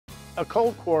A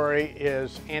Cold Quarry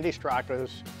is Andy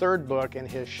Straka's third book in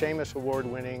his Shamus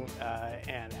Award-winning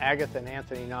and Agatha and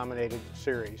Anthony nominated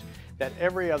series that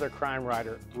every other crime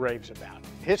writer raves about.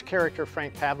 His character,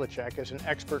 Frank Pavlicek, is an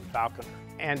expert falconer,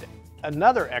 and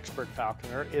another expert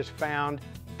falconer is found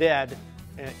dead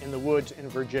in the woods in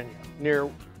Virginia, near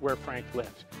where Frank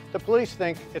lives. The police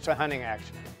think it's a hunting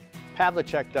accident.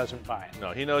 Pavlicek doesn't buy it.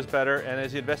 No, he knows better, and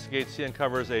as he investigates, he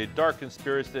uncovers a dark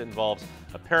conspiracy that involves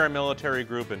a paramilitary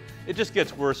group, and it just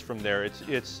gets worse from there.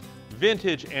 It's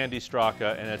vintage Andy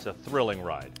Straka, and it's a thrilling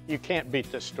ride. You can't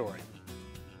beat this story.